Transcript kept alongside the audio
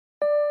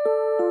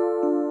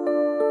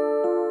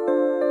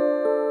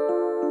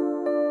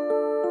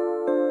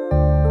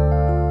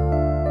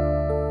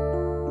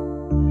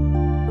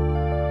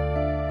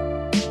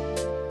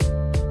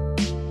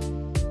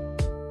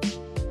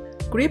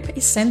Grip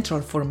is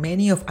central for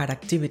many of our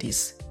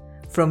activities,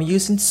 from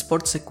using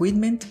sports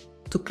equipment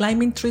to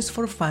climbing trees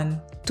for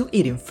fun to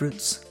eating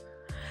fruits.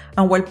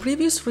 And while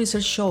previous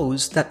research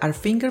shows that our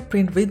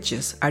fingerprint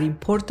ridges are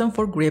important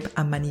for grip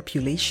and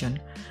manipulation,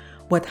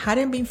 what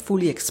hadn't been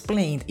fully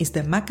explained is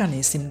the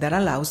mechanism that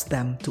allows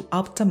them to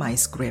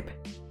optimize grip.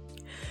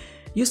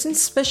 Using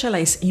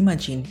specialized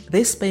imaging,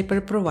 this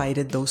paper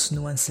provided those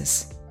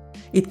nuances.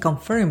 It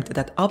confirmed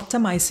that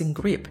optimizing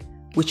grip,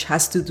 which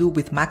has to do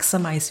with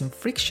maximizing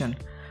friction,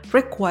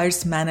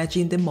 requires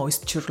managing the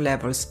moisture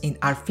levels in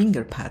our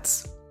finger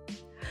pads.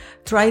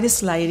 Try the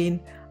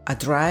sliding a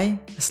dry,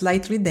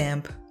 slightly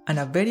damp, and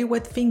a very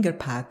wet finger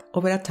pad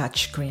over a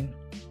touchscreen.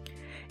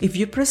 If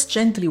you press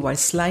gently while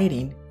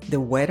sliding, the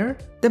wetter,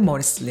 the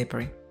more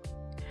slippery.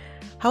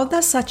 How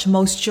does such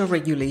moisture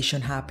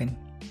regulation happen?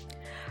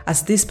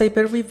 As this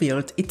paper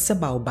revealed, it's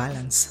about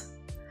balance.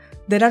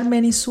 There are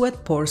many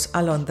sweat pores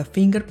along the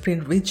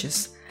fingerprint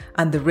ridges,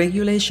 and the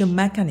regulation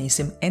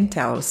mechanism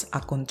entails a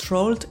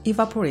controlled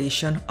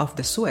evaporation of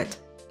the sweat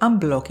and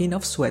blocking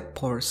of sweat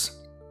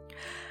pores.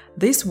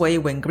 This way,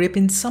 when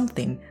gripping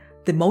something,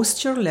 the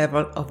moisture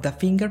level of the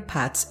finger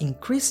pads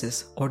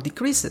increases or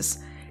decreases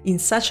in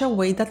such a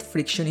way that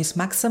friction is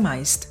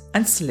maximized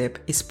and slip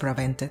is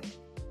prevented.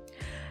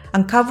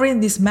 Uncovering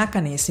this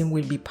mechanism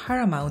will be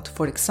paramount,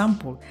 for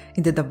example,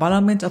 in the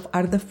development of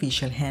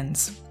artificial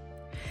hands.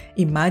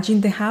 Imagine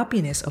the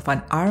happiness of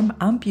an arm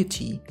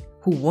amputee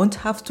who won't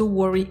have to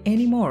worry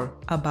anymore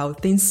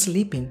about things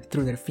slipping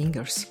through their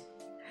fingers.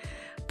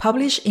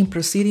 Published in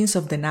Proceedings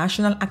of the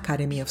National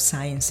Academy of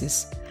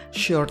Sciences,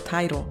 short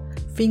title,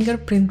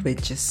 Fingerprint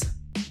Ridges.